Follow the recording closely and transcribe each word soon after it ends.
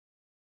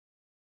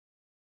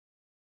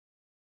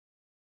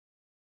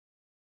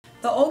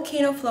The old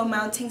Kino Flo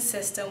mounting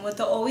system with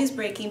the always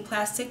breaking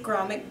plastic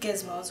grommet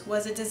gizmos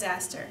was a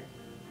disaster.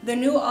 The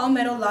new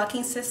all-metal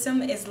locking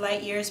system is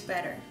light years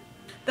better.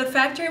 The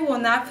factory will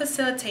not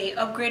facilitate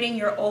upgrading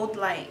your old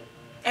light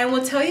and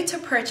will tell you to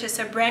purchase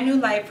a brand new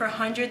light for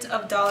hundreds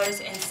of dollars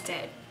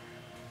instead.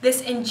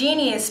 This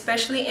ingenious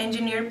specially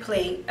engineered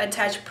plate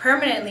attached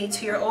permanently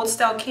to your old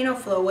style Kino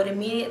Flo would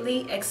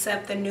immediately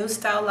accept the new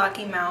style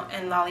locking mount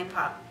and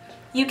lollipop.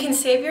 You can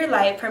save your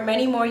light for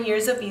many more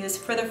years of use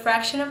for the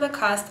fraction of the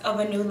cost of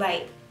a new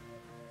light.